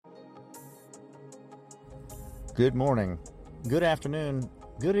Good morning, good afternoon,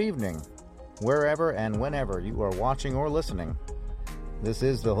 good evening, wherever and whenever you are watching or listening. This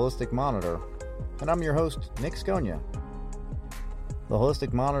is the Holistic Monitor, and I'm your host, Nick Sconia. The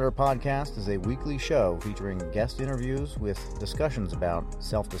Holistic Monitor podcast is a weekly show featuring guest interviews with discussions about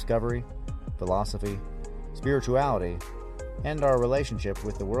self-discovery, philosophy, spirituality, and our relationship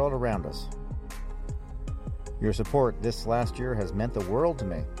with the world around us. Your support this last year has meant the world to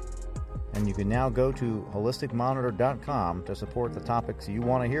me, and you can now go to holisticmonitor.com to support the topics you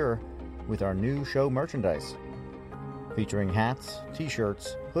want to hear with our new show merchandise, featuring hats,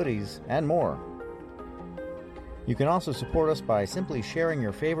 t-shirts, hoodies, and more. You can also support us by simply sharing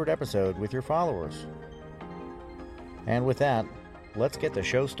your favorite episode with your followers. And with that, let's get the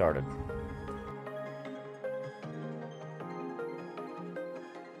show started.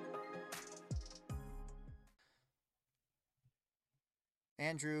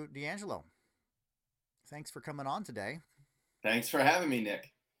 Andrew DeAngelo, thanks for coming on today. Thanks for having me, Nick.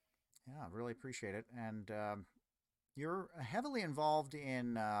 Yeah, I really appreciate it. And you're heavily involved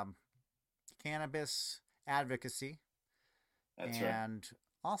in cannabis advocacy That's and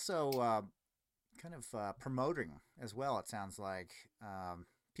also kind of promoting as well, it sounds like,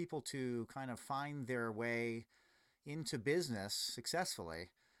 people to kind of find their way into business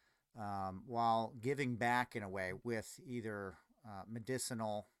successfully while giving back in a way with either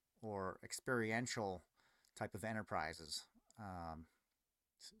medicinal or experiential type of enterprises.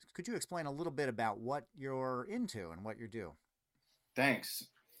 Could you explain a little bit about what you're into and what you do? Thanks.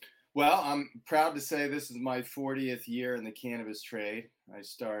 Well, I'm proud to say this is my 40th year in the cannabis trade. I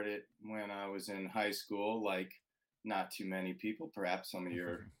started when I was in high school, like not too many people, perhaps some of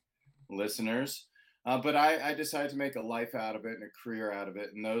your listeners. But I decided to make a life out of it and a career out of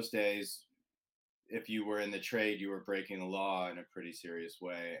it. In those days, if you were in the trade, you were breaking the law in a pretty serious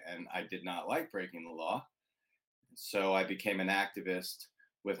way. And I did not like breaking the law. So I became an activist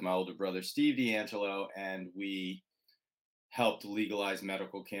with my older brother, Steve DeAngelo, and we helped legalize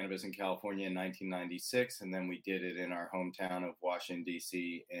medical cannabis in California in 1996. And then we did it in our hometown of Washington,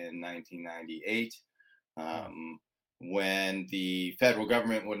 D.C. in 1998. When the federal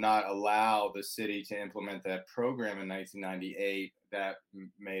government would not allow the city to implement that program in 1998, that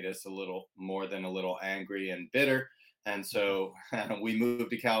made us a little more than a little angry and bitter. And so we moved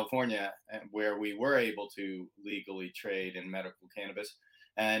to California, where we were able to legally trade in medical cannabis.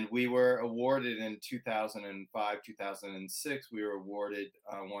 And we were awarded in 2005, 2006, we were awarded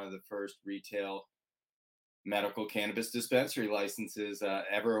one of the first retail medical cannabis dispensary licenses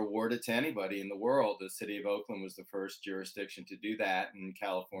ever awarded to anybody in the world. The city of Oakland was the first jurisdiction to do that in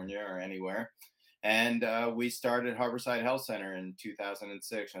California or anywhere. And we started Harborside Health Center in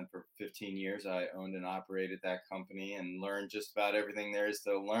 2006. And for 15 years, I owned and operated that company and learned just about everything there is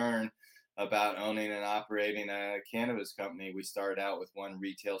to learn about owning and operating a cannabis company. We started out with one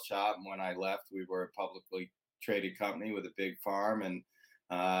retail shop. And when I left, we were a publicly traded company with a big farm and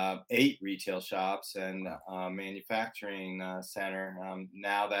 8 retail shops and manufacturing center.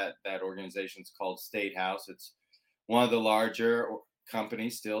 Now that organization is called State House. It's one of the larger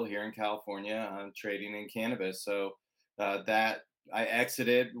companies still here in California trading in cannabis. So that I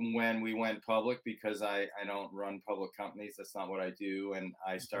exited when we went public because I don't run public companies. That's not what I do. And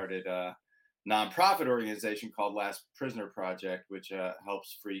I started a nonprofit organization called Last Prisoner Project, which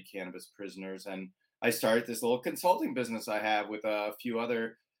helps free cannabis prisoners. And I started this little consulting business I have with a few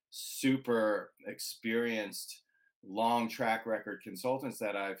other super experienced, long track record consultants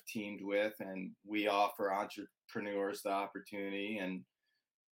that I've teamed with. And we offer entrepreneurs the opportunity and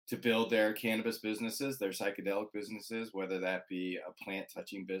to build their cannabis businesses, their psychedelic businesses, whether that be a plant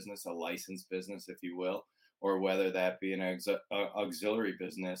touching business, a licensed business, if you will, or whether that be an auxiliary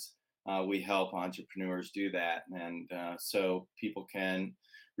business. We help entrepreneurs do that. And so people can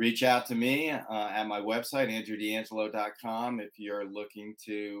reach out to me at my website, andrewdeangelo.com, if you're looking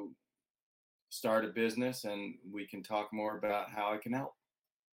to start a business, and we can talk more about how I can help.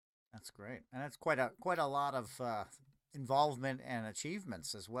 That's great. And that's quite a lot of involvement and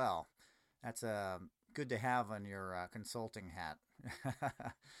achievements as well. That's good to have on your consulting hat.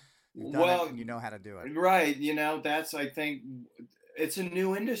 You've done it and you know how to do it. Right. That's, I think, it's a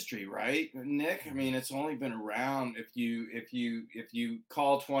new industry, right, Nick? I mean, it's only been around. If you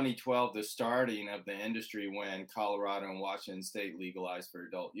call 2012 the starting of the industry when Colorado and Washington State legalized for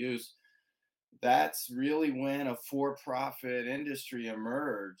adult use, that's really when a for-profit industry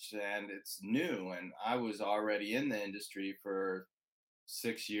emerged, and it's new. And I was already in the industry for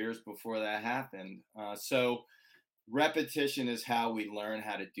 6 years before that happened. So repetition is how we learn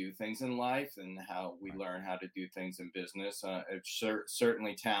how to do things in life and how we Right. learn how to do things in business.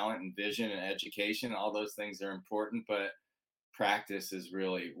 Certainly talent and vision and education, all those things are important, but practice is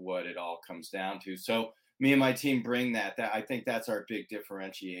really what it all comes down to. So me and my team bring that I think that's our big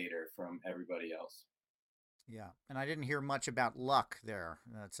differentiator from everybody else. Yeah. And I didn't hear much about luck there.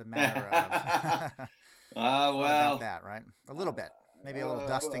 It's a matter of thought about Well, that, right? A little bit, maybe a little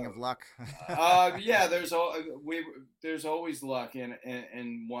dusting of luck. yeah, there's always luck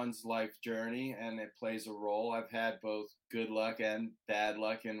in one's life journey, and it plays a role. I've had both good luck and bad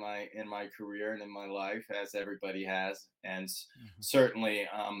luck in my career and in my life, as everybody has, and Mhm. certainly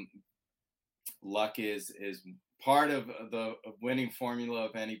luck is part of the winning formula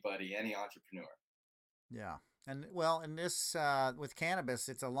of any entrepreneur. Yeah. And well, in this with cannabis,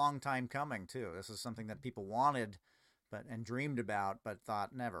 it's a long time coming too. This is something that people wanted, but and dreamed about, but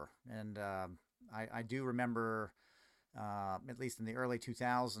thought never. And I do remember, at least in the early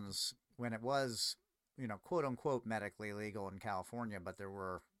 2000s, when it was, quote unquote, medically legal in California, but there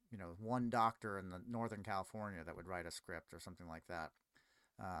were, one doctor in the Northern California that would write a script or something like that.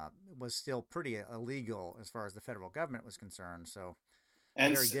 It was still pretty illegal as far as the federal government was concerned. So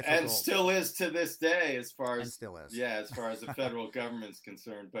very And difficult, still is to this day, and still is. as far as the federal government's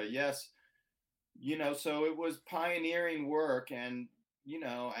concerned. But yes, so it was pioneering work, and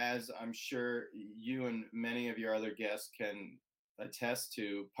as I'm sure you and many of your other guests can attest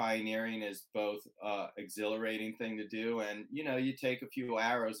to, pioneering is both exhilarating thing to do, and you take a few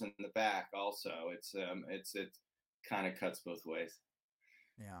arrows in the back also. It kind of cuts both ways.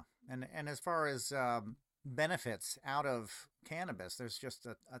 Yeah, and as far as benefits out of cannabis, there's just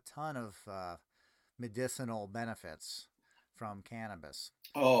a ton of medicinal benefits from cannabis.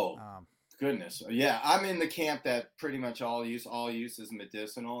 Oh, Um, goodness. Yeah, I'm in the camp that pretty much all use is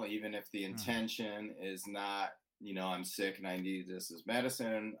medicinal, even if the mhm, intention is not, I'm sick and I need this as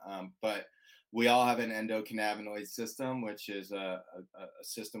medicine. But we all have an endocannabinoid system, which is a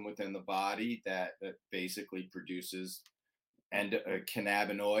system within the body that basically produces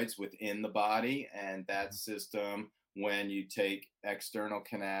cannabinoids within the body. And that mhm, system, when you take external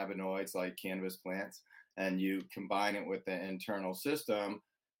cannabinoids like cannabis plants and you combine it with the internal system,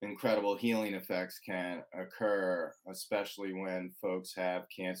 incredible healing effects can occur, especially when folks have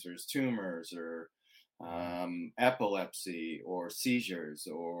cancers, tumors, or mhm. epilepsy, or seizures,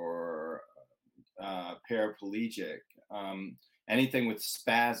 or paraplegic, anything with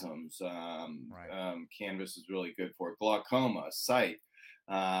spasms. Right. Cannabis is really good for glaucoma, sight,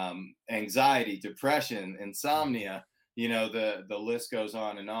 anxiety, depression, Mhm. insomnia. The list goes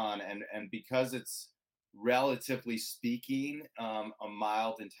on and on. And because it's relatively speaking a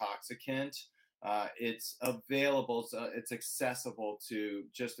mild intoxicant, it's available. So it's accessible to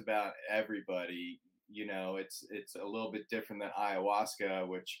just about everybody. It's a little bit different than ayahuasca,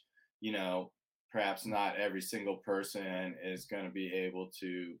 which you know perhaps not every single person is going to be able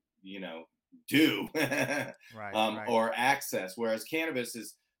to, do Right. Right. or access. Whereas cannabis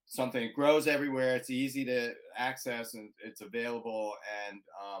is something that grows everywhere. It's easy to access and it's available, and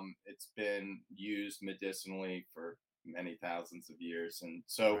it's been used medicinally for many thousands of years. And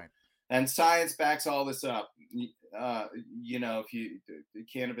so, Right. and science backs all this up. If the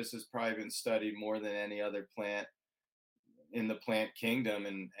cannabis has probably been studied more than any other plant in the plant kingdom,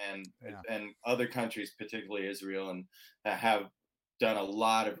 Yeah. and other countries, particularly Israel, and have done a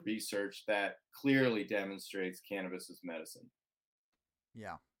lot of research that clearly demonstrates cannabis as medicine.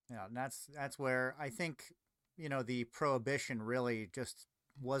 Yeah. Yeah. And that's where I think, the prohibition really just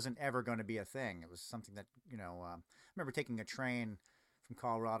wasn't ever going to be a thing. It was something that, I remember taking a train from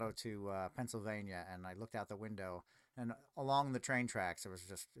Colorado to Pennsylvania, and I looked out the window, and along the train tracks, it was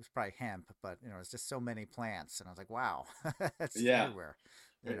probably hemp, but, it's just so many plants. And I was like, wow, it's just Yeah, everywhere,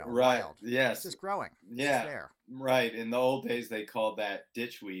 right. wild. It's Yes. just growing. It's just Yeah, there. right. In the old days, they called that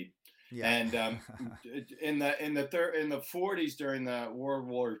ditchweed. Yeah. And in the 40s, during the World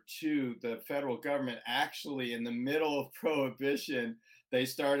War II, the federal government actually, in the middle of prohibition, they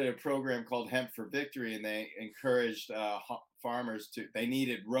started a program called Hemp for Victory, and they encouraged farmers to. They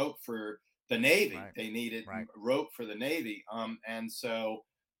needed rope for the Navy. Right. They needed Right. rope for the Navy, and so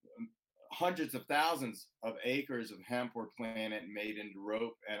hundreds of thousands of acres of hemp were planted and made into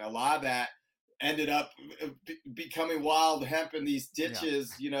rope, and a lot of that ended up becoming wild hemp in these Yeah.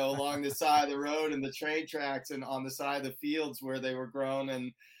 ditches, along the side of the road and the train tracks and on the side of the fields where they were grown.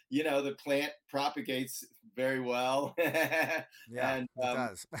 And the plant propagates very well, Yeah. and It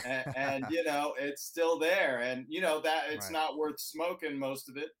does. it's still there, and that it's Right. not worth smoking most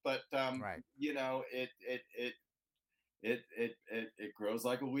of it, but Right. it grows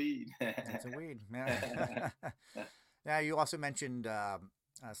like a weed. It's a weed. Yeah. Now, you also mentioned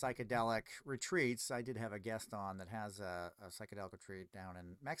psychedelic retreats. I did have a guest on that has a psychedelic retreat down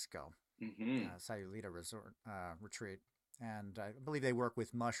in Mexico, Hmm. Sayulita Resort retreat, and I believe they work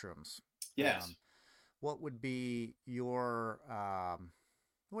with mushrooms. Yes. What would be your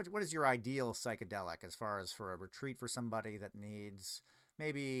what is your ideal psychedelic as far as for a retreat for somebody that needs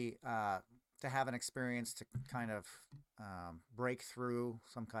maybe to have an experience to kind of break through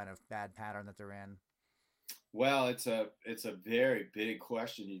some kind of bad pattern that they're in? Well, it's a very big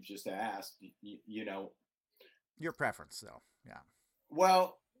question you've just asked. Your preference, though. Yeah.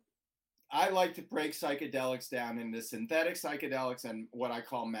 Well, I like to break psychedelics down into synthetic psychedelics and what I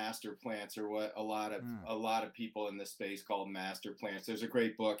call master plants, or what Mm. a lot of people in this space call master plants. There's a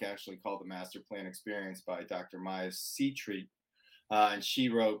great book actually called The Master Plant Experience by Dr. Maya Seetreat, and she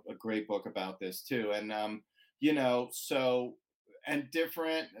wrote a great book about this too. And so and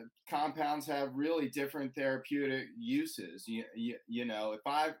different compounds have really different therapeutic uses. If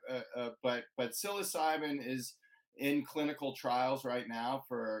but psilocybin is in clinical trials right now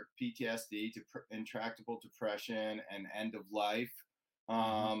for PTSD, intractable depression, and end of life.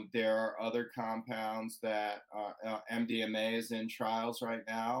 Mm-hmm. There are other compounds that MDMA is in trials right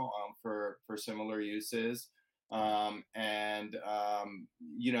now for similar uses.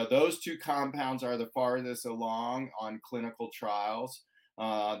 Those two compounds are the farthest along on clinical trials.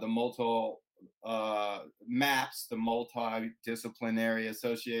 The MAPS, the multidisciplinary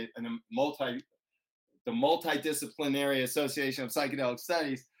associate and the Multidisciplinary Association of Psychedelic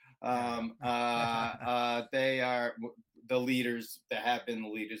Studies. There They are the leaders that have been the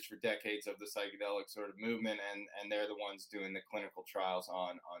leaders for decades of the psychedelic sort of movement, and they're the ones doing the clinical trials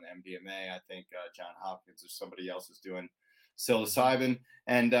on MDMA. I think John Hopkins or somebody else is doing mm-hmm. psilocybin,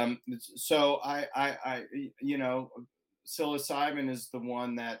 and so I psilocybin is the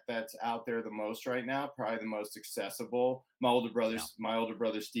one that's out there the most right now, probably the most accessible. Yeah. My older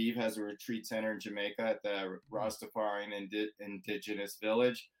brother Steve has a retreat center in Jamaica at the Mm. Rastafarian indigenous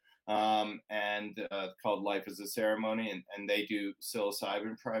village, and called Life as a Ceremony, and they do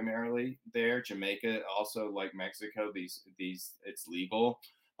psilocybin primarily there. Jamaica also, like Mexico, these it's legal,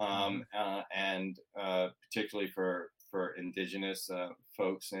 Mm-hmm. and particularly for indigenous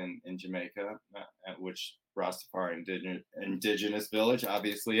folks in Jamaica, which Rastafari indigenous village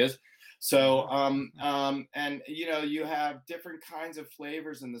obviously is. So, Mm-hmm. and you have different kinds of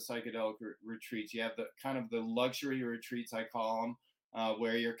flavors in the psychedelic retreats. You have the kind of the luxury retreats, I call them,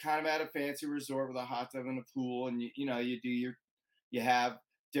 where you're kind of at a fancy resort with a hot tub and a pool, and you have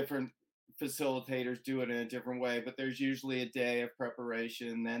different facilitators do it in a different way, but there's usually a day of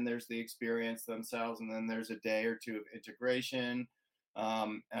preparation, then there's the experience themselves, and then there's a day or two of integration.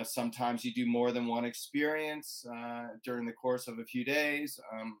 Sometimes you do more than one experience during the course of a few days.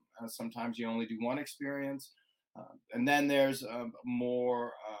 Sometimes you only do one experience. And then there's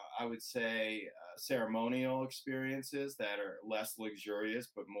more, I would say, ceremonial experiences that are less luxurious,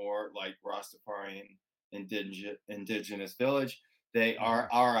 but more like Rastafarian indigenous village. They Mm-hmm. are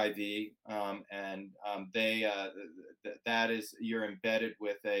RIV, and that is, you're embedded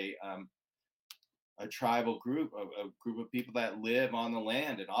with a tribal group, a group of people that live on the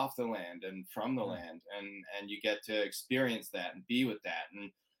land and off the land and from the Mm. land, and you get to experience that and be with that.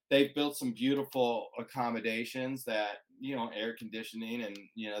 And they've built some beautiful accommodations that, air conditioning, and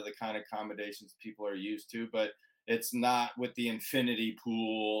the kind of accommodations people are used to, but it's not with the infinity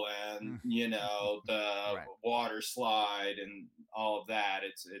pool and Mm. the Right. water slide and all of that.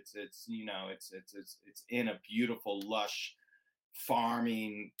 It's in a beautiful lush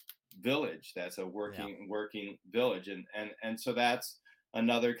farming village that's a Yeah. working village, and so that's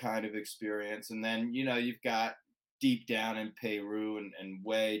another kind of experience. And then you've got deep down in Peru, and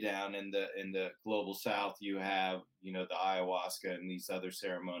way down in the global south, you have the ayahuasca and these other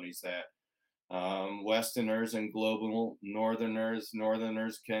ceremonies that westerners and global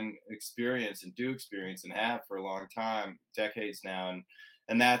northerners can experience and do experience and have for a long time, decades now.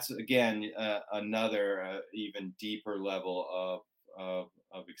 And that's again another even deeper level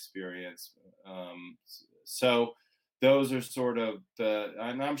of experience. So those are sort of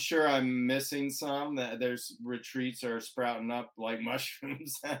and I'm sure I'm missing some. That there's retreats are sprouting up like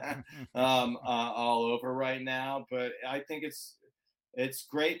mushrooms all over right now. But I think it's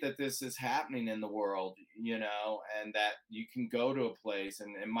great that this is happening in the world, and that you can go to a place,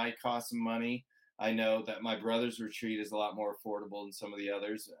 and it might cost some money. I know that my brother's retreat is a lot more affordable than some of the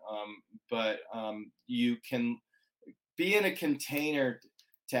others, but you can be in a container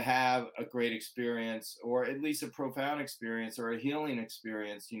to have a great experience, or at least a profound experience, or a healing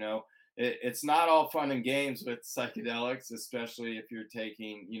experience. It's not all fun and games with psychedelics, especially if you're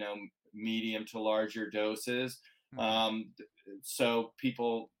taking medium to larger doses. So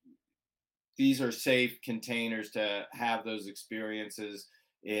these are safe containers to have those experiences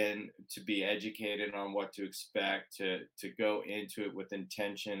in, to be educated on what to expect, to go into it with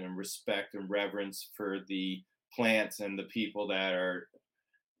intention and respect and reverence for the plants and the people that are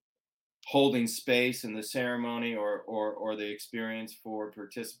holding space in the ceremony or the experience for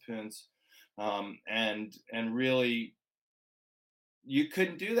participants. And really, you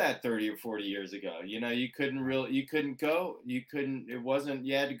couldn't do that 30 or 40 years ago. You had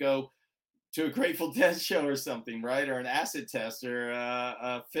to go to a Grateful Dead show or something, right? Or an acid test or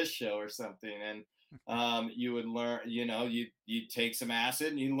a fish show or something. And you would learn, you take some acid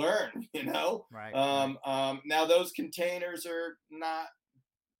and you learn, Right. Now those containers are not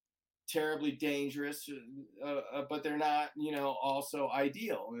terribly dangerous, but they're not, also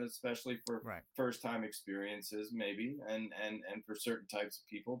ideal, especially for Right. first time experiences, maybe, and for certain types of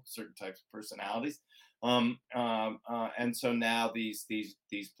people, certain types of personalities. And so now these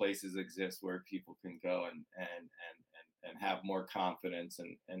places exist where people can go and have more confidence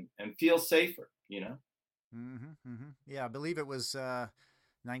and feel safer, Yeah, I believe it was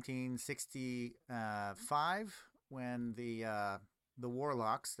 1965 when the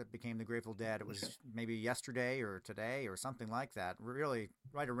Warlocks that became the Grateful Dead. It was maybe yesterday or today or something like that. Really,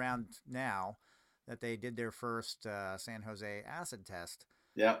 right around now, that they did their first San Jose acid test.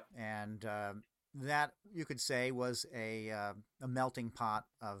 Yeah. And that, you could say, was a melting pot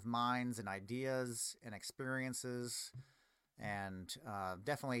of minds and ideas and experiences, and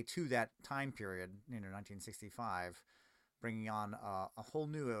definitely to that time period, 1965, bringing on a whole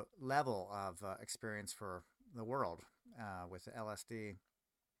new level of experience for the world with LSD.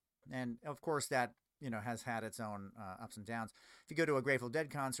 And of course, that has had its own ups and downs. If you go to a Grateful Dead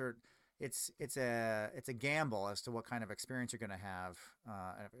concert, it's a gamble as to what kind of experience you're going to have,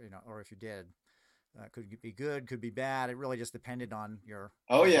 or if you did. Could be good, could be bad. It really just depended on your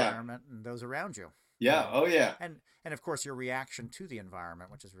environment and those around you. Yeah. Oh yeah. And of course your reaction to the environment,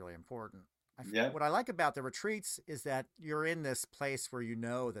 which is really important. Yeah. What I like about the retreats is that you're in this place where you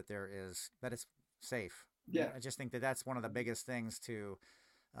know that it's safe. Yeah. I just think that that's one of the biggest things to,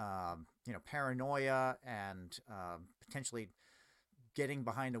 paranoia and potentially getting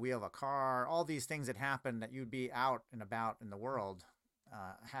behind the wheel of a car, all these things that happen that you'd be out and about in the world,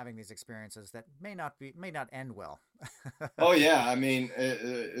 having these experiences that may not end well. Oh yeah, I mean,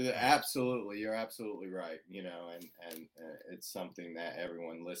 absolutely, you're absolutely right. And it's something that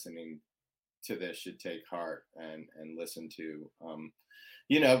everyone listening to this should take heart and listen to.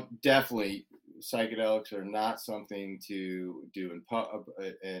 Definitely, psychedelics are not something to do in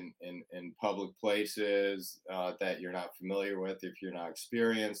public places that you're not familiar with if you're not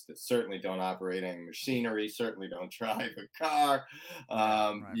experienced. That certainly don't operate any machinery. Certainly don't drive a car.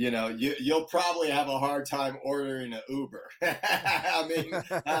 Right. You'll probably have a hard time ordering an Uber. I mean,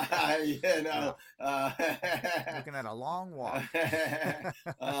 looking at a long walk.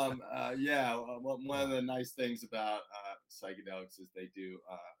 One of the nice things about psychedelics is they do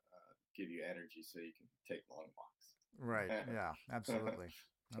give you energy so you can take long walks. Right. Yeah, absolutely.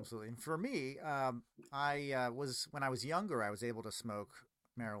 Absolutely. And for me, when I was younger, I was able to smoke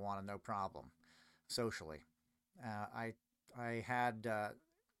marijuana no problem socially. I had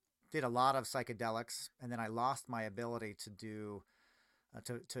did a lot of psychedelics, and then I lost my ability to do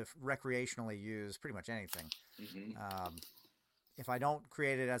to recreationally use pretty much anything. Mm-hmm. If I don't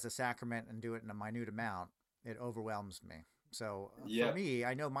create it as a sacrament and do it in a minute amount, it overwhelms me. So for me,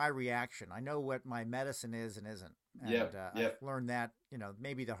 I know my reaction. I know what my medicine is and isn't. And I've learned that,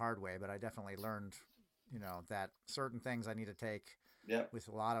 maybe the hard way, but I definitely learned, that certain things I need to take with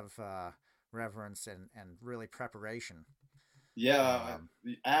a lot of reverence and really preparation. Yeah,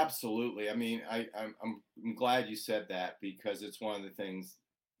 absolutely. I mean, I'm glad you said that, because it's one of the things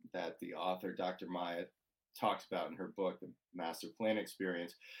that the author, Dr. Maya, talks about in her book, The Master Plan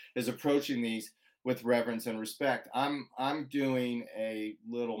Experience, is approaching these with reverence and respect. I'm doing a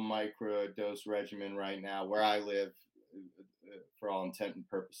little micro dose regimen right now where I live. For all intent and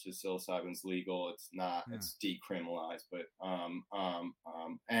purposes, psilocybin's legal. It's not. It's decriminalized, but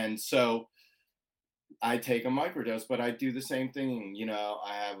and so I take a microdose, but I do the same thing.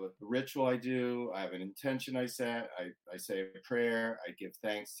 I have a ritual I do. I have an intention I set. I say a prayer. I give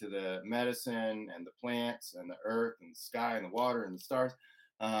thanks to the medicine and the plants and the earth and the sky and the water and the stars,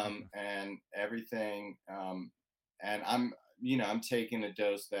 and everything. And I'm taking a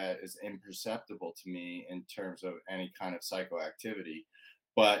dose that is imperceptible to me in terms of any kind of psychoactivity,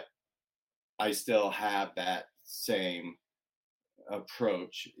 but I still have that same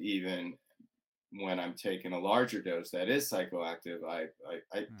approach even when I'm taking a larger dose that is psychoactive,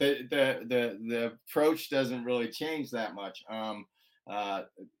 the approach doesn't really change that much, uh,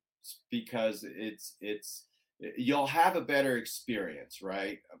 because it's you'll have a better experience,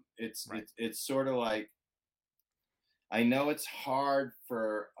 right? It's sort of like, I know it's hard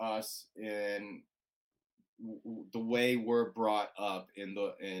for us in the way we're brought up in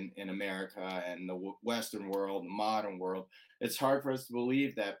America and the Western world, the modern world. It's hard for us to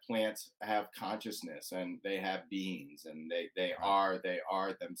believe that plants have consciousness and they have beings, and they are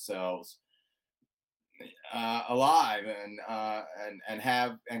themselves alive, and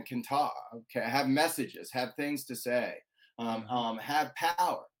have and can talk, have messages, have things to say, have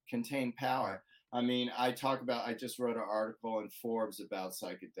power, contain power. I mean, I just wrote an article in Forbes about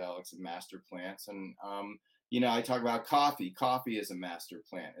psychedelics and master plants. And, I talk about coffee. Coffee is a master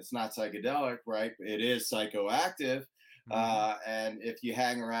plant. It's not psychedelic, right? It is psychoactive. And if you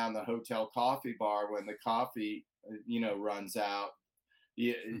hang around the hotel coffee bar when the coffee, runs out,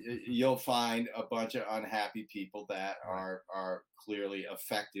 you'll find a bunch of unhappy people that are clearly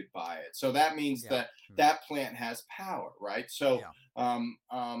affected by it. So that means that plant has power, right? So,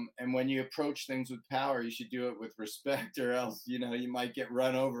 and when you approach things with power, you should do it with respect, or else, you might get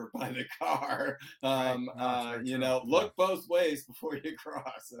run over by the car. Look both ways before you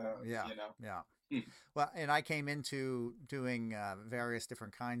cross. Well, and I came into doing various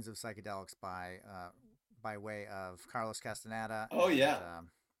different kinds of psychedelics by way of Carlos Castaneda.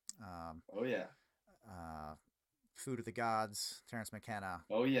 Food of the Gods, Terence McKenna.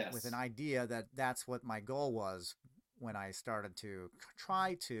 With an idea that that's what my goal was when I started to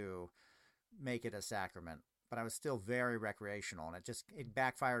try to make it a sacrament. But I was still very recreational, and it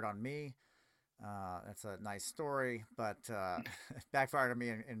backfired on me. That's a nice story, but it backfired on me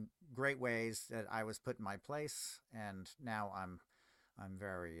in great ways that I was put in my place, and now I'm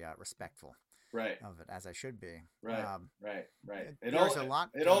very respectful. Of it, as I should be. Right. There's a lot.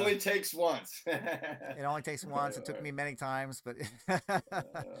 It only takes once. It only takes once. It took me many times, but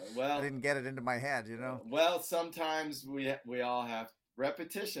I didn't get it into my head, Well, sometimes we all have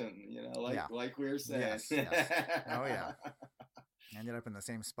repetition, like we were saying. Yes. Oh yeah. I ended up in the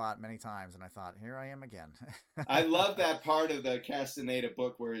same spot many times, and I thought, here I am again. I love that part of the Castaneda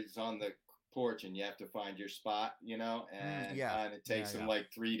book where he's on the porch and you have to find your spot, and it takes him like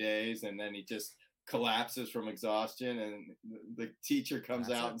 3 days, and then he just collapses from exhaustion, and the teacher comes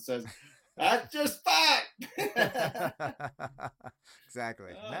out and says, "That's just fine."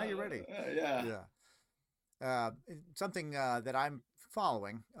 Exactly. Now you're ready. Something that I'm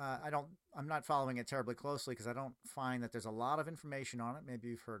following. I'm not following it terribly closely because I don't find that there's a lot of information on it. Maybe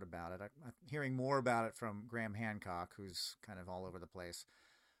you've heard about it. I'm hearing more about it from Graham Hancock, who's kind of all over the place,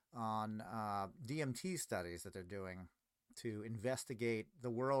 on DMT studies that they're doing to investigate the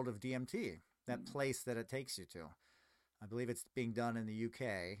world of DMT, that place that it takes you to. I believe it's being done in the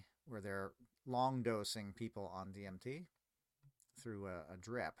UK, where they're long dosing people on DMT through a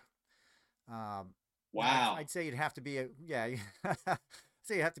drip. Wow. I'd say you'd have to be a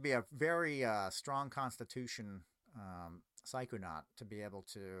very strong constitution psychonaut to be able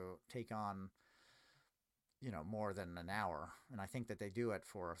to take on more than an hour. And I think that they do it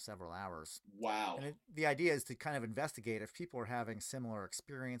for several hours. Wow. And the idea is to kind of investigate if people are having similar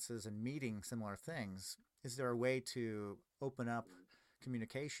experiences and meeting similar things. Is there a way to open up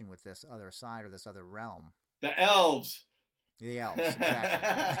communication with this other side or this other realm? The elves. The elves,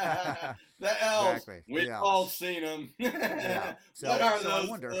 exactly. The elves. Exactly. We've all seen them. So, what are those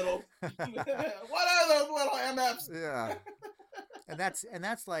little MFs? Yeah. And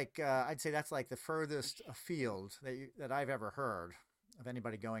that's like I'd say that's like the furthest afield that I've ever heard of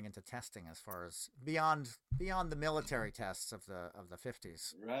anybody going into testing, as far as beyond the military tests of the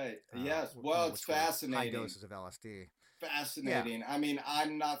 50s. Right. Yes. Well, it's fascinating. High doses of LSD. Fascinating. Yeah. I mean,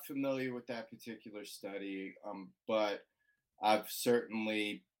 I'm not familiar with that particular study, but I've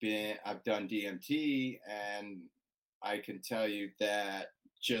done DMT, and I can tell you that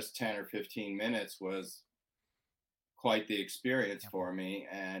just 10 or 15 minutes was quite the experience for me,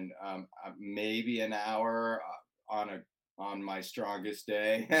 and maybe an hour on my strongest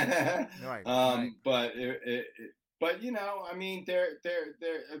day. Right. But I mean, there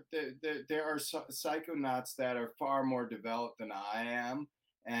are psychonauts that are far more developed than I am.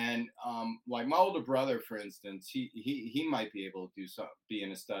 And like my older brother, for instance, he might be able to be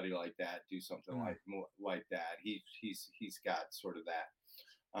in a study like that, do something like that. He's got sort of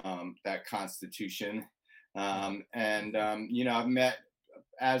that constitution, and I've met,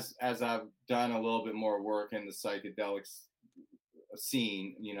 as I've done a little bit more work in the psychedelics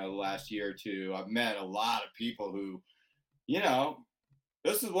scene, the last year or two, I've met a lot of people who,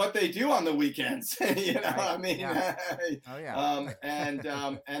 this is what they do on the weekends. You know, Right. I mean, Yeah. Oh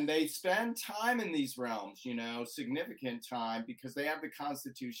yeah. and they spend time in these realms, you know, significant time, because they have the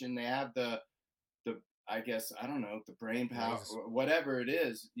Constitution, they have the I guess, I don't know, the brain power, Ways. or whatever it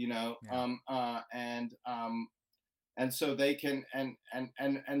is, you know, Yeah. and so they can,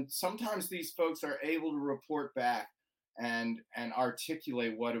 and sometimes these folks are able to report back and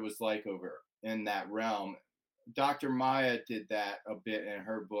articulate what it was like over in that realm. Dr. Maya did that a bit in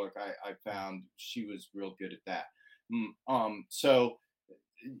her book. I found she was real good at that. So,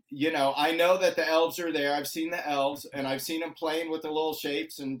 you know, I know that the elves are there. I've seen the elves, and I've seen them playing with the little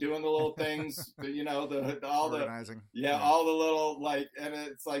shapes and doing the little things. You know, all the, Organizing. yeah, all the little, like, and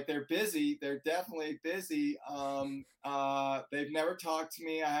it's like they're busy. They're definitely busy. They've never talked to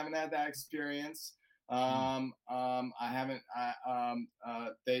me. I haven't had that experience. I haven't.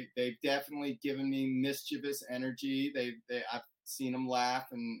 They've definitely given me mischievous energy. I've seen them laugh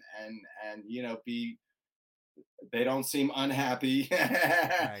and you know, be, they don't seem unhappy.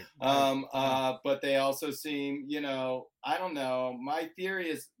 Right. Right. But they also seem, you know, I don't know. My theory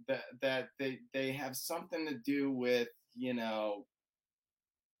is that they have something to do with, you know,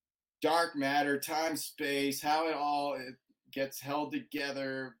 dark matter, time, space, how it gets held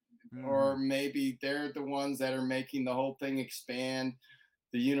together, Mm-hmm. or maybe they're the ones that are making the whole thing expand,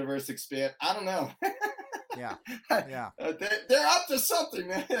 the universe expand. I don't know. Yeah. Yeah. They're up to something,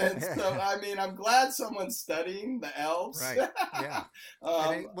 man. So, I mean, I'm glad someone's studying the elves. Right. Yeah.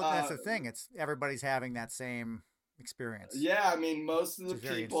 And um, well, that's the thing. It's everybody's having that same experience, yeah, I mean, most of which the is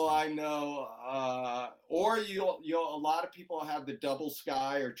very people interesting. I know, or you'll, a lot of people have the double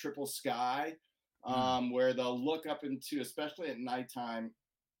sky or triple sky, Mm. where they'll look up into, especially at nighttime,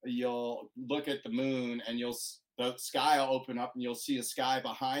 you'll look at the moon and the sky will open up and you'll see a sky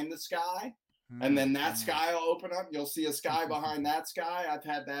behind the sky. And Mm. then that Mm. sky will open up. You'll see a sky behind that sky. I've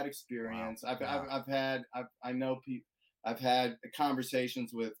had that Wow. experience. Yeah. I know people. I've had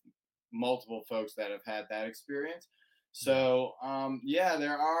conversations with multiple folks that have had that experience. Yeah. So, yeah,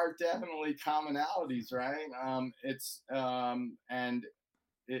 there are definitely commonalities, right? And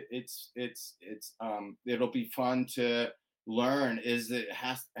it'll be fun to learn. Does it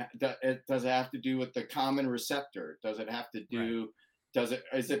have to do with the common receptor? Does it have to Right. do,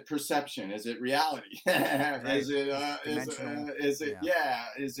 is it perception? Is it reality? Right. It's Is dimensional. is it Yeah.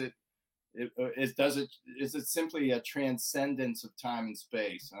 yeah, is it simply a transcendence of time and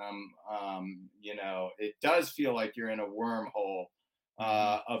space? You know, it does feel like you're in a wormhole,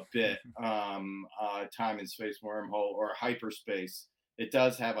 Mm-hmm. a bit, time and space wormhole, or hyperspace. It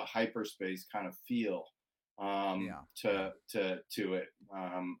does have a hyperspace kind of feel, Yeah. Yeah. to it.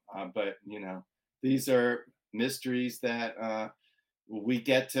 But you know, these are mysteries that we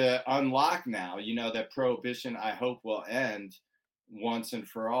get to unlock now. You know, that prohibition, I hope, will end once and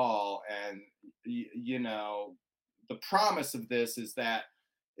for all. And you know, the promise of this is that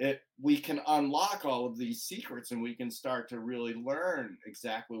we can unlock all of these secrets and we can start to really learn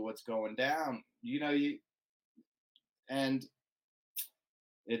exactly what's going down. You know, and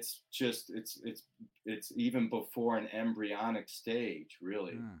it's just it's even before an embryonic stage,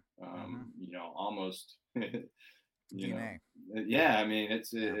 really. Mm. Mm-hmm. You know, almost. You know, DNA. yeah. I mean, Yeah.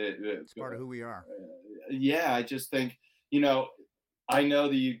 It's part of who we are. yeah. I just think, you know, I know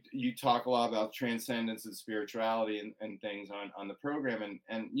that you talk a lot about transcendence and spirituality and things on the program,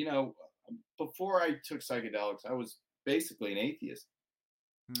 and you know, before I took psychedelics, I was basically an atheist.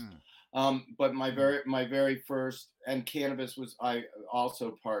 Mm. But Mm. my very first, and cannabis was I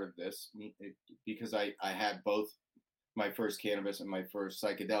also part of this, because I had both my first cannabis and my first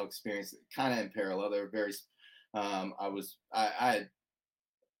psychedelic experience kind of in parallel. They were very I had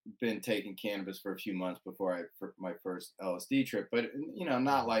been taking cannabis for a few months before for my first LSD trip, but you know,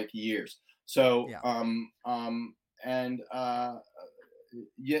 not Mm-hmm. like years. So, Yeah. and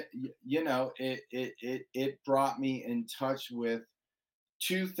you know, it brought me in touch with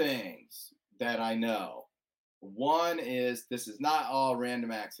two things that I know. One is this is not all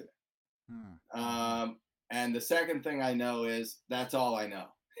random accident. Mm. Mm-hmm. Um, and the second thing I know is that's all I know.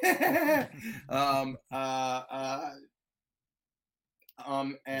 um, uh, uh, Yeah.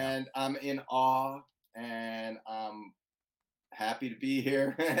 and I'm in awe, and I'm happy to be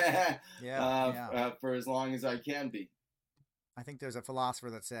here Yeah. Yeah. for as long as I can be. I think there's a philosopher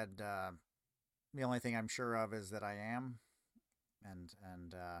that said, the only thing I'm sure of is that I am,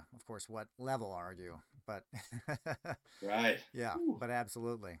 and of course, what level are you? But Right. yeah, Whew. but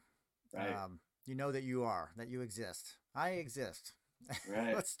absolutely, Right. you know that you are, that you exist. I exist.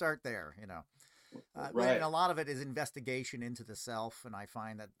 Right. Let's start there. And Right. a lot of it is investigation into the self, and I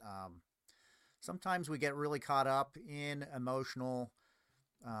find that sometimes we get really caught up in emotional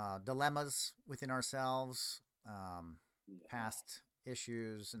dilemmas within ourselves, Yeah. past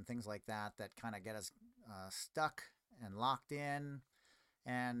issues and things like that kind of get us stuck and locked in.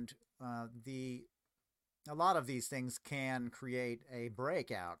 And a lot of these things can create a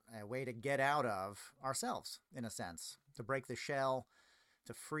breakout, a way to get out of ourselves, in a sense, to break the shell,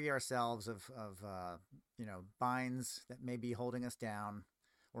 to free ourselves of binds that may be holding us down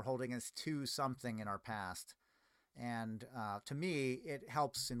or holding us to something in our past. And to me, it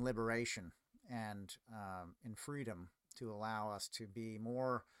helps in liberation and in freedom to allow us to be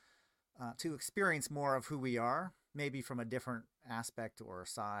more, to experience more of who we are, maybe from a different aspect or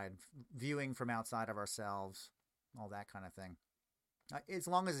side, viewing from outside of ourselves, all that kind of thing. As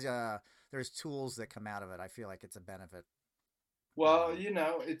long as there's tools that come out of it, I feel like it's a benefit. Well,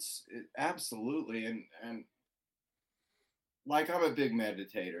 absolutely. And like, I'm a big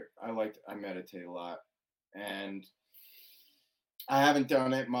meditator. I meditate a lot, and I haven't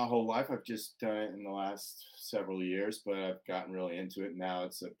done it my whole life. I've just done it in the last several years, but I've gotten really into it. Now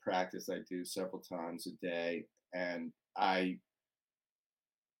it's a practice I do several times a day. And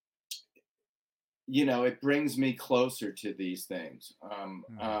it brings me closer to these things.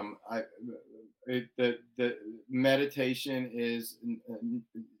 The meditation is,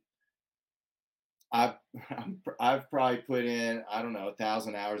 I've probably put in, I don't know,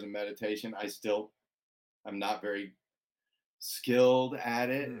 1,000 hours of meditation. I'm not very skilled at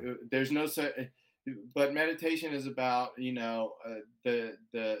it. There's no but meditation is about the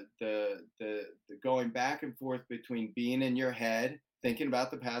going back and forth between being in your head thinking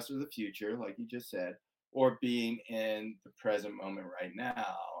about the past or the future, like you just said, or being in the present moment right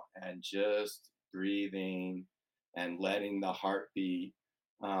now and just breathing and letting the heart beat,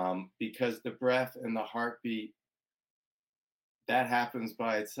 because the breath and the heartbeat, that happens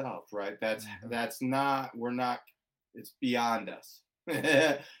by itself, right? That's not, we're not, it's beyond us.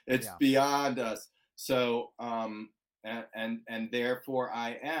 It's beyond us. So and therefore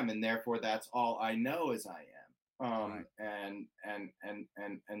I am, and therefore that's all I know is I am.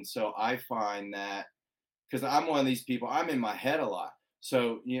 And so I find that, because I'm one of these people, I'm in my head a lot.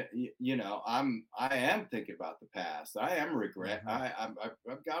 So I am thinking about the past. I am regret. I've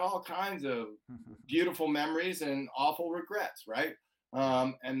got all kinds of beautiful memories and awful regrets, right?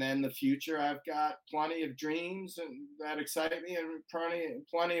 And then the future, I've got plenty of dreams and that excite me, and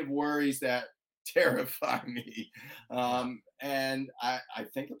plenty of worries that terrify me. And I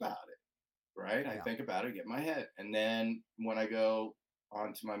think about it, right? I think about it, get in my head. And then when I go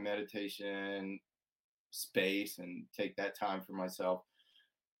onto my meditation space and take that time for myself,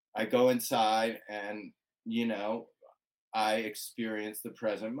 I go inside and, I experience the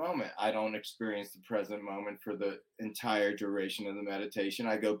present moment. I don't experience the present moment for the entire duration of the meditation.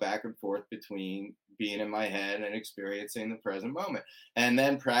 I go back and forth between being in my head and experiencing the present moment. And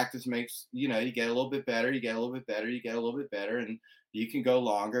then practice makes, you get a little bit better, you get a little bit better, you get a little bit better, and you can go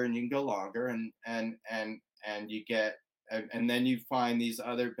longer and you can go longer, and you get, and then you find these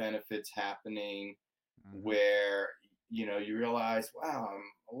other benefits happening where, you realize, wow, I'm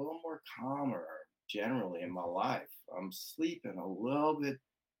a little more calmer generally in my life. I'm sleeping a little bit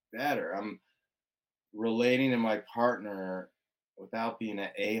better. I'm relating to my partner without being an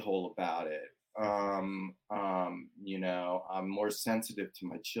a-hole about it. I'm more sensitive to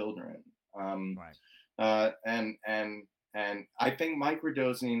my children. And I think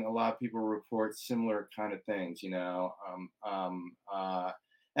microdosing, a lot of people report similar kind of things,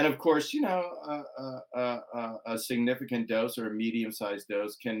 and of course, a significant dose or a medium-sized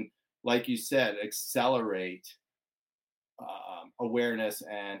dose can, like you said, accelerate awareness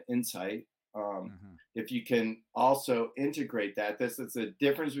and insight. If you can also integrate that, this is the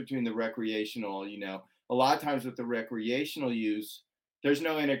difference between the recreational, a lot of times with the recreational use, there's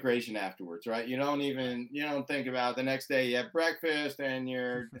no integration afterwards, right? You don't think about the next day. You have breakfast and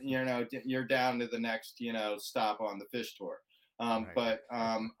you're down to the next, stop on the fish tour. But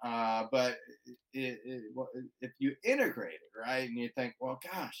if you integrate it, right, and you think, well,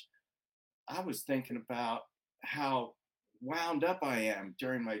 gosh, I was thinking about how wound up I am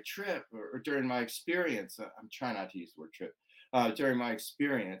during my trip or during my experience. I'm trying not to use the word trip. During my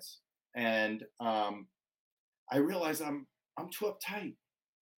experience, and I realize I'm too uptight,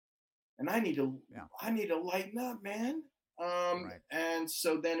 and I need to lighten up, man. And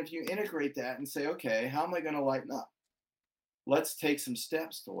so then if you integrate that and say, okay, how am I going to lighten up? Let's take some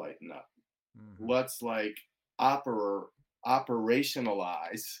steps to lighten up. Let's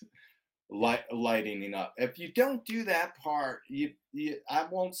operationalize lightening up. If you don't do that part, I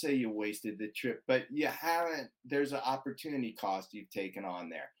won't say you wasted the trip, but you haven't. There's an opportunity cost you've taken on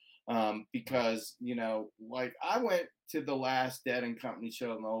there. Because, like I went to the last Dead and Company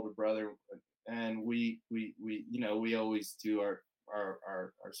show with my older brother, and we always do our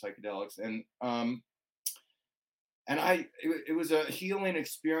psychedelics, and it was a healing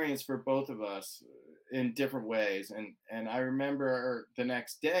experience for both of us in different ways. And I remember the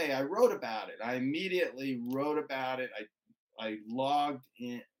next day I wrote about it. I immediately wrote about it. I logged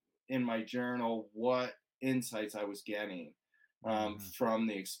in my journal what insights I was getting from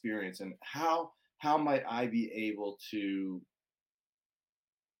the experience, and how might I be able to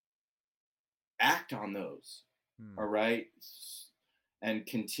act on those, all right, and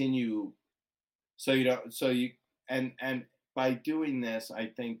continue. So and by doing this, I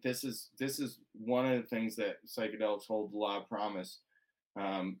think this is one of the things that psychedelics hold a lot of promise.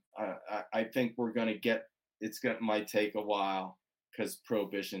 I think we're going to get, might take a while because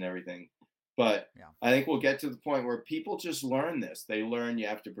prohibition and everything, but I think we'll get to the point where people just learn this. They learn you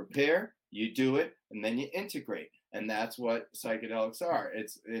have to prepare, you do it, and then you integrate. And that's what psychedelics are.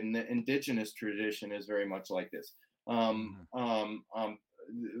 It's in the indigenous tradition is very much like this.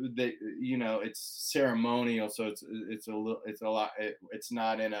 It's ceremonial, so it's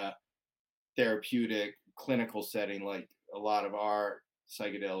not in a therapeutic clinical setting like a lot of our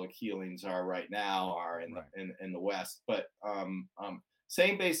psychedelic healings are right now are in the West. But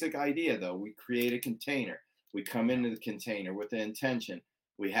same basic idea though. We create a container. We come into the container with the intention.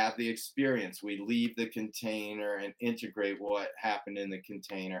 We have the experience. We leave the container and integrate what happened in the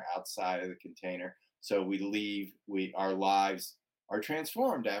container outside of the container. So our lives are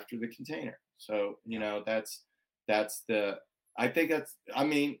transformed after the container. So,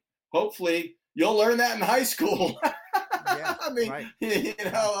 hopefully you'll learn that in high school. Yeah, right.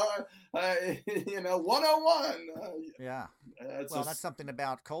 101. Yeah. That's something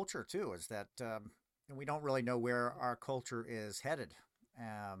about culture too, is that we don't really know where our culture is headed.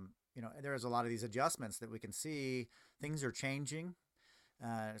 There's a lot of these adjustments that we can see. Things are changing.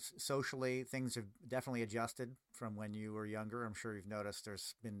 Socially, things have definitely adjusted from when you were younger. I'm sure you've noticed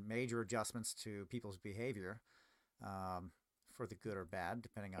there's been major adjustments to people's behavior, for the good or bad,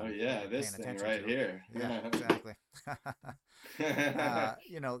 depending on this thing right here. Yeah, exactly.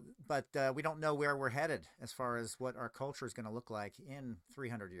 But we don't know where we're headed as far as what our culture is going to look like in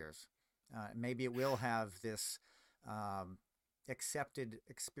 300 years. Maybe it will have this accepted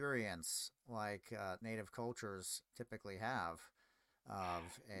experience like native cultures typically have.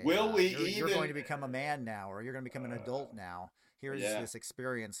 You're going to become a man now, or you're going to become an adult now. Here's this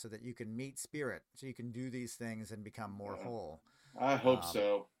experience so that you can meet spirit, so you can do these things and become more whole. I hope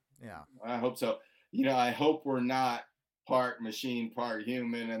so. Yeah, I hope so. I hope we're not part machine, part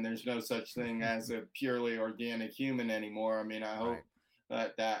human, and there's no such thing as a purely organic human anymore. I mean, I hope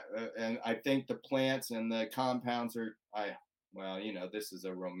that and I think the plants and the compounds are. This is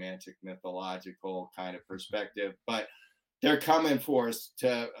a romantic, mythological kind of perspective, but they're coming for us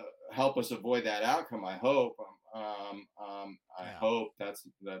to help us avoid that outcome. I hope. I hope that's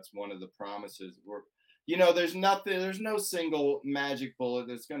one of the promises. There's no single magic bullet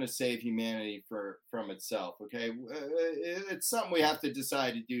that's going to save humanity from itself. Okay, it's something we have to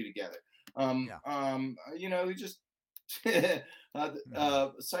decide to do together. We just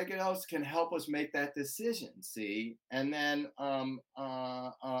psychedelics can help us make that decision. See, and then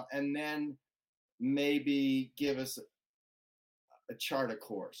maybe give us a chart of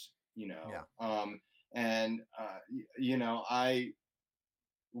course,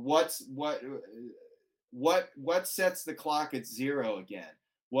 what sets the clock at zero again?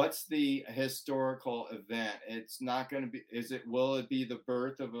 What's the historical event? It's not going to be, will it be the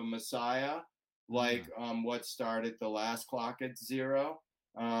birth of a Messiah? Like what started the last clock at zero?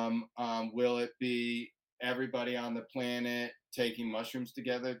 Will it be everybody on the planet taking mushrooms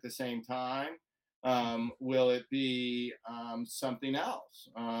together at the same time? Will it be something else?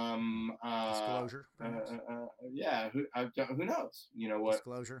 Disclosure. Who knows? What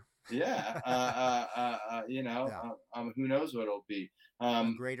disclosure? Yeah. Who knows what it'll be?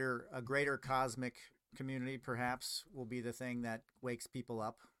 A greater cosmic community perhaps will be the thing that wakes people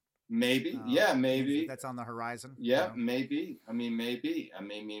up. Maybe, maybe that's on the horizon. Yeah, maybe. I mean, maybe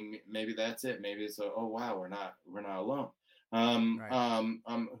that's it. Maybe it's oh wow, we're not alone.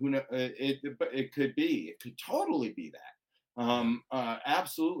 Who knows? It could be. It could totally be that.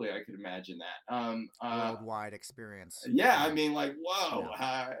 Absolutely, I could imagine that. Worldwide experience. Yeah, I mean, like, whoa,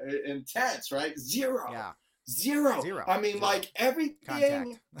 intense, right? Zero. Yeah. Zero. I mean, like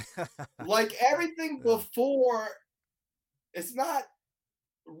everything, like everything before. It's not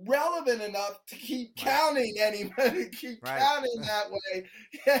relevant enough to keep counting anybody, keep counting that way.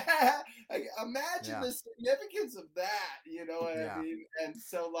 Yeah, imagine the significance of that. You know what I mean? And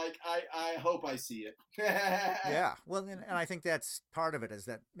so, like, I hope I see it. Yeah. Well, and I think that's part of it, is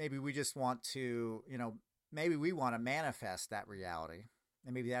that maybe we just want to, maybe we want to manifest that reality.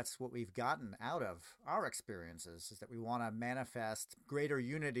 And maybe that's what we've gotten out of our experiences, is that we want to manifest greater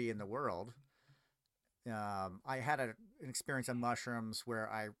unity in the world. I had an experience on mushrooms where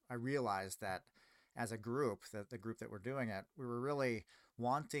I realized that as a group, that the group that we're doing it, we were really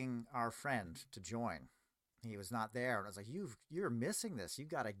wanting our friend to join. He was not there, and I was like, you're missing this. You've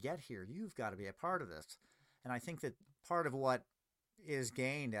got to get here. You've got to be a part of this. And I think that part of what is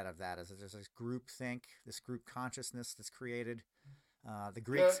gained out of that is that there's this group think, this group consciousness that's created. The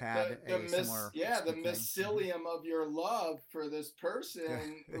Greeks had a similar the mycelium of your love for this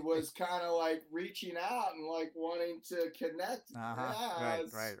person was kind of like reaching out and like wanting to connect. Right.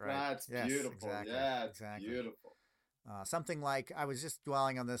 That's beautiful. Exactly. Yeah, it's exactly. beautiful. Something like, I was just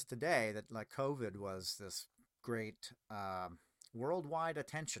dwelling on this today, that like COVID was this great worldwide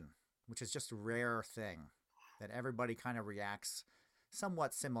attention, which is just a rare thing, that everybody kind of reacts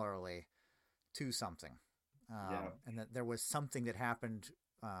somewhat similarly to something. And that there was something that happened,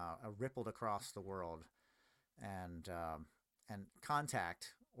 rippled across the world, and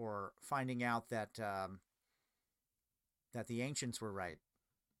contact, or finding out that that the ancients were right,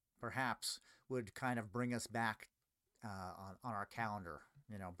 perhaps would kind of bring us back on our calendar,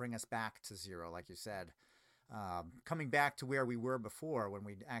 bring us back to zero, like you said, coming back to where we were before, when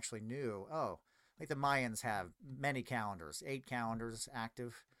we actually knew, like the Mayans have many calendars, 8 calendars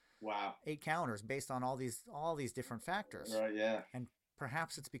active. Wow. 8 calendars based on all these different factors. Right, yeah. And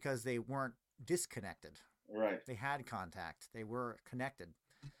perhaps it's because they weren't disconnected. Right. They had contact. They were connected.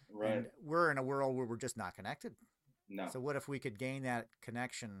 Right. And we're in a world where we're just not connected. No. So what if we could gain that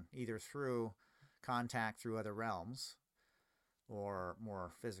connection either through contact through other realms, or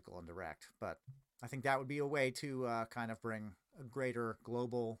more physical and direct? But I think that would be a way to kind of bring a greater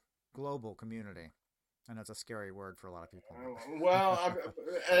global community. I know it's a scary word for a lot of people. Well,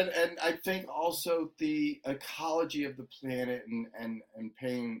 and I think also the ecology of the planet and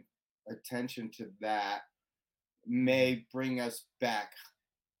paying attention to that may bring us back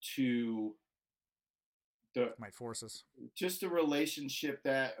to the might force us just a relationship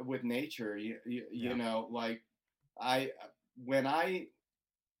that with nature. You know, like when I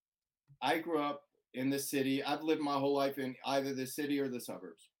grew up in the city. I've lived my whole life in either the city or the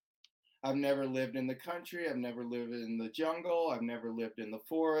suburbs. I've never lived in the country. I've never lived in the jungle. I've never lived in the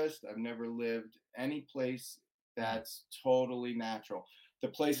forest. I've never lived any place that's totally natural. The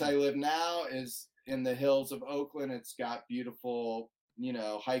place I live now is in the hills of Oakland. It's got beautiful,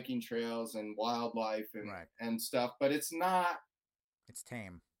 hiking trails and wildlife and stuff, but it's not. It's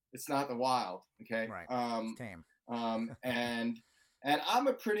tame. It's not the wild. Okay. Right. It's tame. And I'm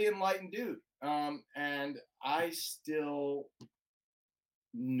a pretty enlightened dude. And I still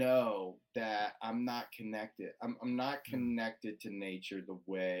know that I'm not connected. I'm not connected to nature the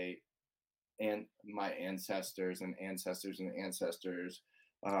way and my ancestors and ancestors and ancestors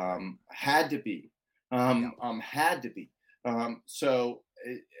had to be. Had to be. So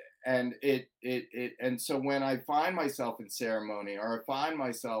when I find myself in ceremony, or I find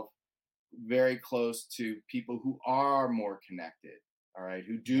myself very close to people who are more connected, all right,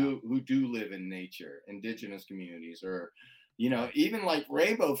 who do live in nature, indigenous communities, or even like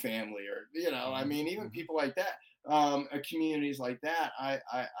Rainbow Family, or I mean, even people like that, communities like that, I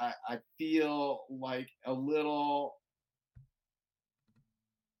feel like a little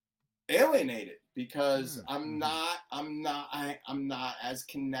alienated, because I'm not as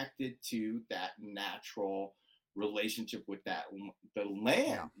connected to that natural relationship with the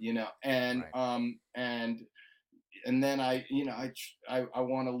land, and then I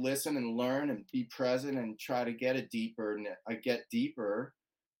want to listen and learn and be present and try to get deeper.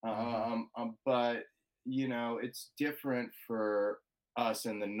 But it's different for us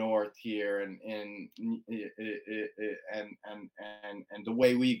in the north here, and the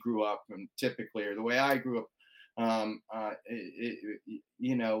way we grew up, and typically, or the way I grew up,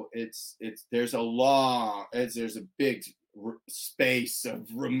 there's a big space of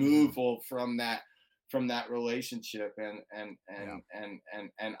removal from that relationship, and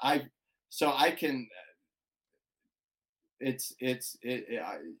I can. It's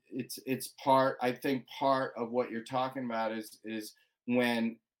part. I think part of what you're talking about is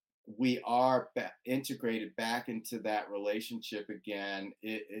when we are integrated back into that relationship again,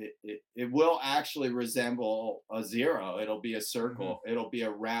 it will actually resemble a zero. It'll be a circle. Mm-hmm. It'll be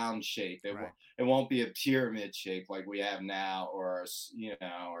a round shape. Right. It won't be a pyramid shape like we have now, or or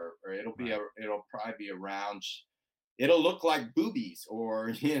Right. it'll probably be a round. It'll look like boobies, or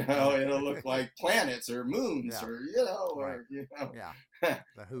Yeah. it'll look like planets or moons, Yeah. or Right. or Yeah.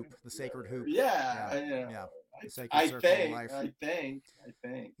 The hoop, the sacred hoop. yeah, Yeah. Yeah. The sacred I circle of think, life. I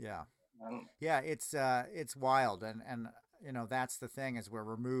think. Yeah. I don't. Yeah, it's wild, and that's the thing is we're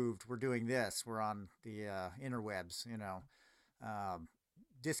removed. We're doing this. We're on the interwebs. Um,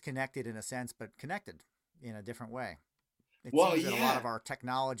 disconnected in a sense, but connected in a different way. It Well, seems that a lot yeah. of our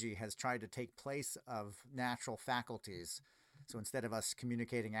technology has tried to take place of natural faculties. So instead of us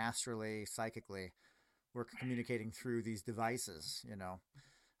communicating astrally, psychically, we're communicating through these devices.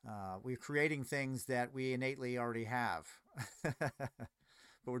 We're creating things that we innately already have, but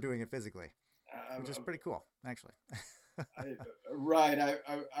we're doing it physically, which is Uh, pretty cool, actually. I, right.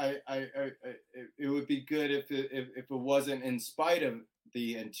 It would be good if it wasn't in spite of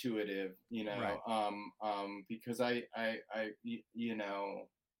the intuitive, Right. because I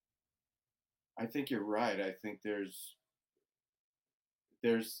think you're right. I think there's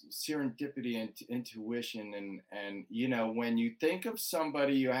serendipity and intuition, and when you think of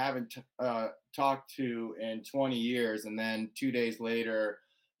somebody you haven't talked to in 20 years, and then 2 days later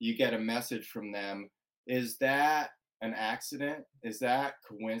you get a message from them, is that an accident? Is that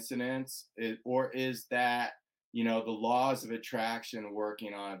coincidence? Or is that the laws of attraction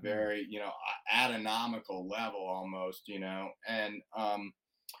working on a Mm. very atomical level almost,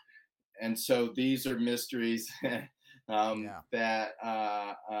 and so these are mysteries Yeah.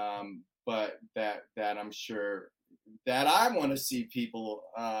 but that I'm sure that I want to see people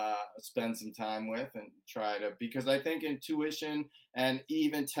spend some time with and try to, because I think intuition and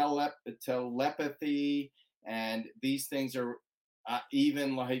even telepathy and these things are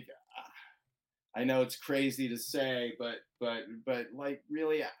even like, I know it's crazy to say, but like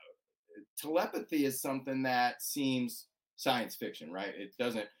really, telepathy is something that seems science fiction, right? It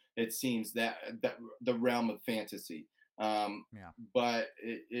doesn't. It seems that the realm of fantasy. Um, Yeah. but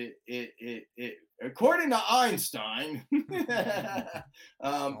according to Einstein, It's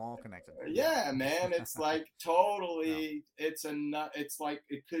um, all connected. Yeah. yeah, man, it's like Yeah. totally. It's a nut. It's like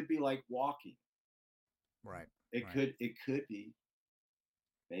it could be like walking. Right. It Right. could. It could be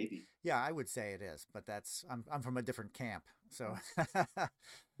maybe. Yeah, I would say it is, but I'm from a different camp, so Yeah,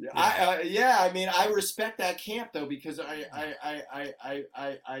 you know. yeah. I mean, I respect that camp though, because Yeah.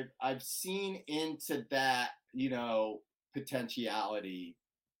 I've seen into that, potentiality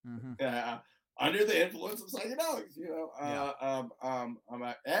Mm-hmm. uh, under the influence of psychedelics, Yeah.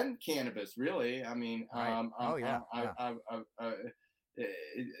 and cannabis. Really, I mean, Right. Oh yeah. Yeah.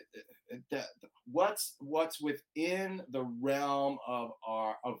 that what's within the realm of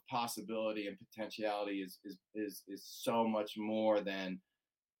our of possibility and potentiality is so much more than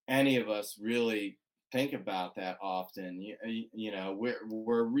any of us really think about that often.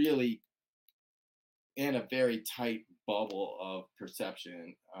 We're really in a very tight bubble of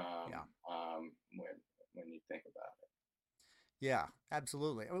perception, Yeah. when you think about Yeah.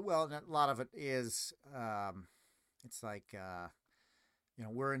 Absolutely. Well, and a lot of it is. It's like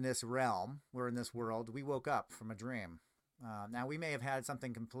we're in this realm, we're in this world. We woke up from a dream. Now we may have had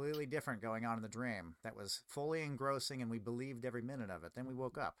something completely different going on in the dream that was fully engrossing, and we believed every minute of it. Then we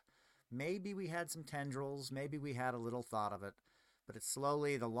woke up. Maybe we had some tendrils, maybe we had a little thought of it, but it's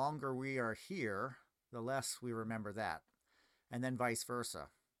slowly, the longer we are here, the less we remember that. And then vice versa.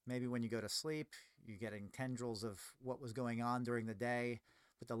 Maybe when you go to sleep, you're getting tendrils of what was going on during the day,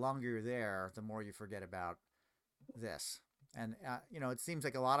 but the longer you're there, the more you forget about this. And, it seems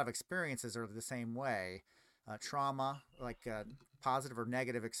like a lot of experiences are the same way. Trauma, like positive or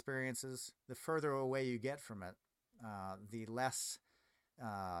negative experiences, the further away you get from it, the less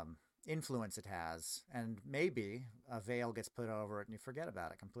influence it has, and maybe a veil gets put over it and you forget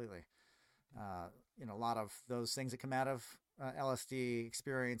about it completely. A lot of those things that come out of LSD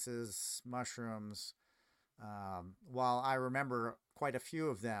experiences, mushrooms, while I remember quite a few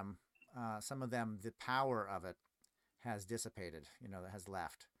of them, some of them, the power of it has dissipated, that has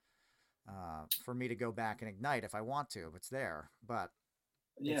left. For me to go back and ignite if I want to, it's there, but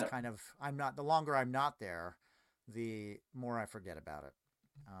it. it's Yeah, kind of, the longer I'm not there, the more I forget about it.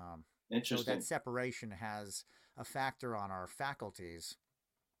 So that interesting. separation has a factor on our faculties.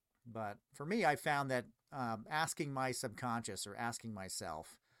 But for me, I found that asking my subconscious or asking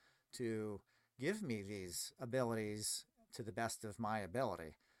myself to give me these abilities to the best of my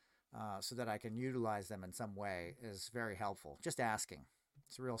ability, so that I can utilize them in some way is very helpful. Just asking.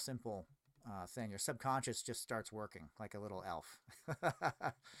 It's a real simple thing. Your subconscious just starts working like a little elf.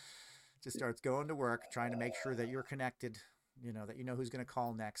 Just starts going to work, trying to make sure that you're connected, that you know who's going to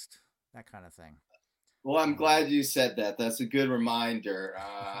call next, that kind of thing. Well, I'm glad you said that. That's a good reminder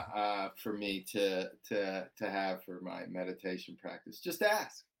for me to have for my meditation practice. Just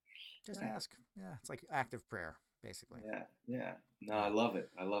ask. Just ask. Yeah, it's like active prayer, basically. Yeah. No, I love it.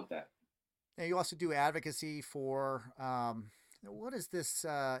 I love that. And you also do advocacy for what is this?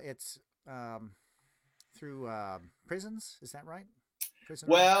 It's through prisons. Is that right?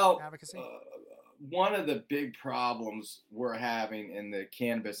 Prisoner advocacy. One of the big problems we're having in the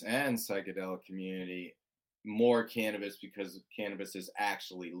cannabis and psychedelic community, more cannabis because cannabis is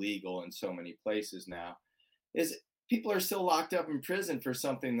actually legal in so many places now, is people are still locked up in prison for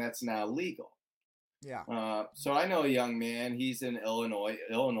something that's now legal. Yeah. So I know a young man. He's in Illinois.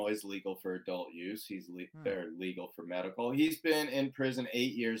 Illinois is legal for adult use. They're legal for medical. He's been in prison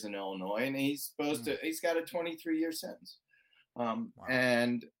 8 years in Illinois, and he's got a 23-year sentence. Wow.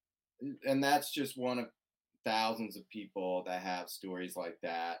 And that's just one of thousands of people that have stories like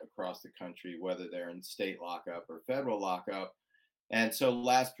that across the country, whether they're in state lockup or federal lockup. And so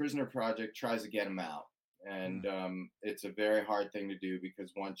Last Prisoner Project tries to get them out. And it's a very hard thing to do,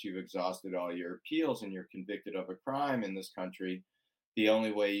 because once you've exhausted all your appeals and you're convicted of a crime in this country, the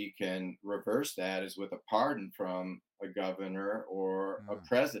only way you can reverse that is with a pardon from a governor or a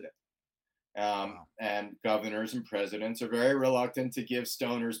president. Wow. And governors and presidents are very reluctant to give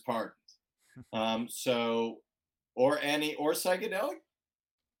stoners pardons. Or psychedelic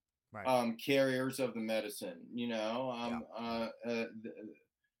carriers of the medicine,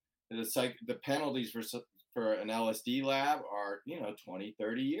 the penalties for an LSD lab are 20,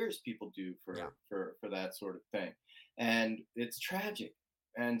 30 years people do for that sort of thing, and it's tragic.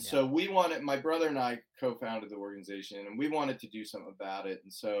 And so my brother and I co-founded the organization, and we wanted to do something about it.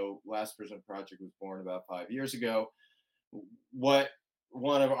 And so Last Prisoner Project was born about 5 years ago. What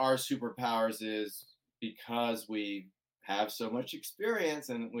one of our superpowers is, because we have so much experience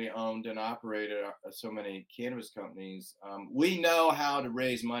and we owned and operated so many cannabis companies, we know how to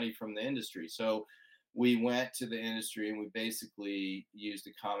raise money from the industry. So we went to the industry and we basically used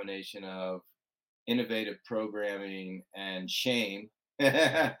a combination of innovative programming and shame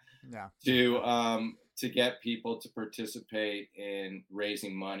to get people to participate in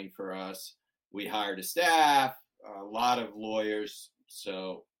raising money for us. We hired a staff, a lot of lawyers,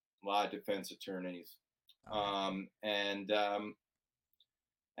 so a lot of defense attorneys, and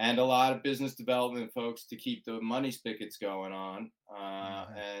a lot of business development folks to keep the money spigots going on,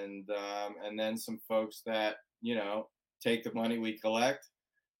 and then some folks that take the money we collect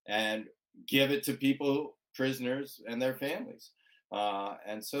and give it to people, prisoners and their families.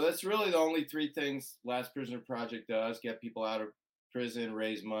 And so that's really the only three things Last Prisoner Project does: get people out of prison,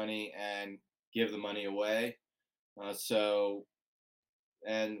 raise money, and give the money away.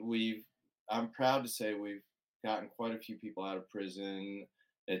 I'm proud to say we've gotten quite a few people out of prison.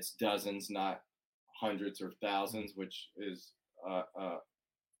 It's dozens, not hundreds or thousands, which is a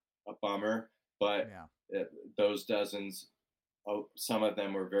bummer. But those dozens, some of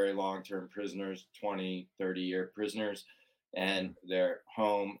them were very long-term prisoners, 20, 30-year prisoners, and they're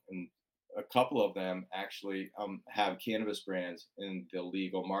home. And a couple of them actually have cannabis brands in the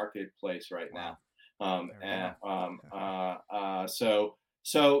legal marketplace right now. So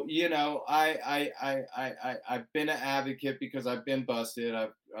I've been an advocate because I've been busted. I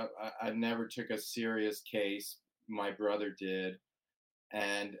never took a serious case. My brother did,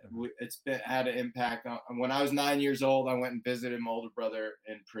 and it's had an impact on. When I was 9 years old, I went and visited my older brother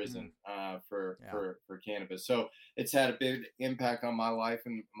in prison for cannabis. So it's had a big impact on my life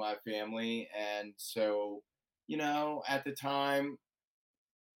and my family. And so, at the time,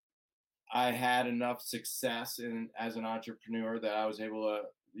 I had enough success as an entrepreneur that I was able to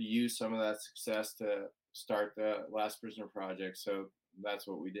use some of that success to start the Last Prisoner Project. So that's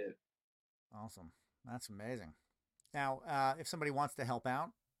what we did. Awesome. That's amazing. Now, if somebody wants to help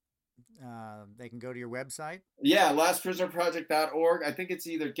out, they can go to your website. Yeah, lastprisonerproject.org. I think it's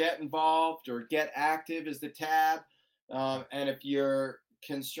either Get Involved or Get Active is the tab. And if you're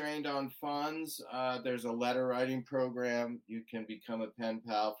constrained on funds, there's a letter writing program. You can become a pen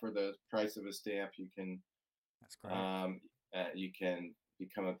pal for the price of a stamp. That's great. You can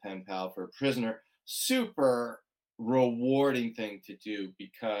become a pen pal for a prisoner. Super rewarding thing to do,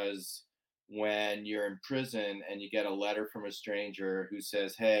 because when you're in prison and you get a letter from a stranger who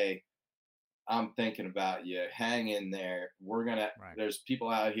says, "Hey, I'm thinking about you. Hang in there. There's people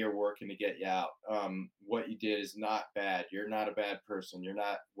out here working to get you out. What you did is not bad. You're not a bad person. You're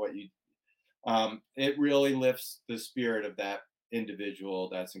not what you." It really lifts the spirit of that individual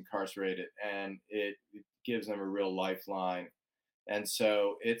that's incarcerated, and it gives them a real lifeline. And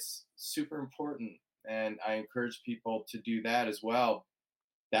so it's super important. And I encourage people to do that as well.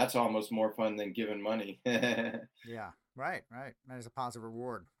 That's almost more fun than giving money. Yeah, right, right. There's a positive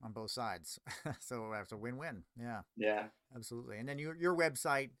reward on both sides. So that's a win-win. Yeah, Yeah. absolutely. And then your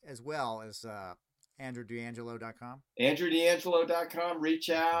website as well is andrewdeangelo.com. AndrewDeAngelo.com. Reach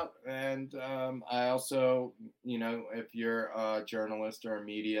out. And I also, if you're a journalist or a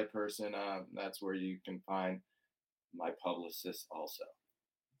media person, that's where you can find my publicist also.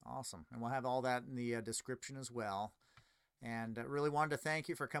 Awesome. And we'll have all that in the description as well. And really wanted to thank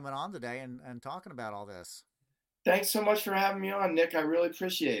you for coming on today and talking about all this. Thanks so much for having me on, Nick. I really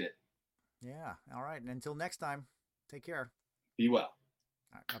appreciate it. Yeah. All right. And until next time, take care. Be well.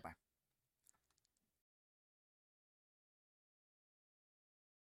 All right. Bye-bye.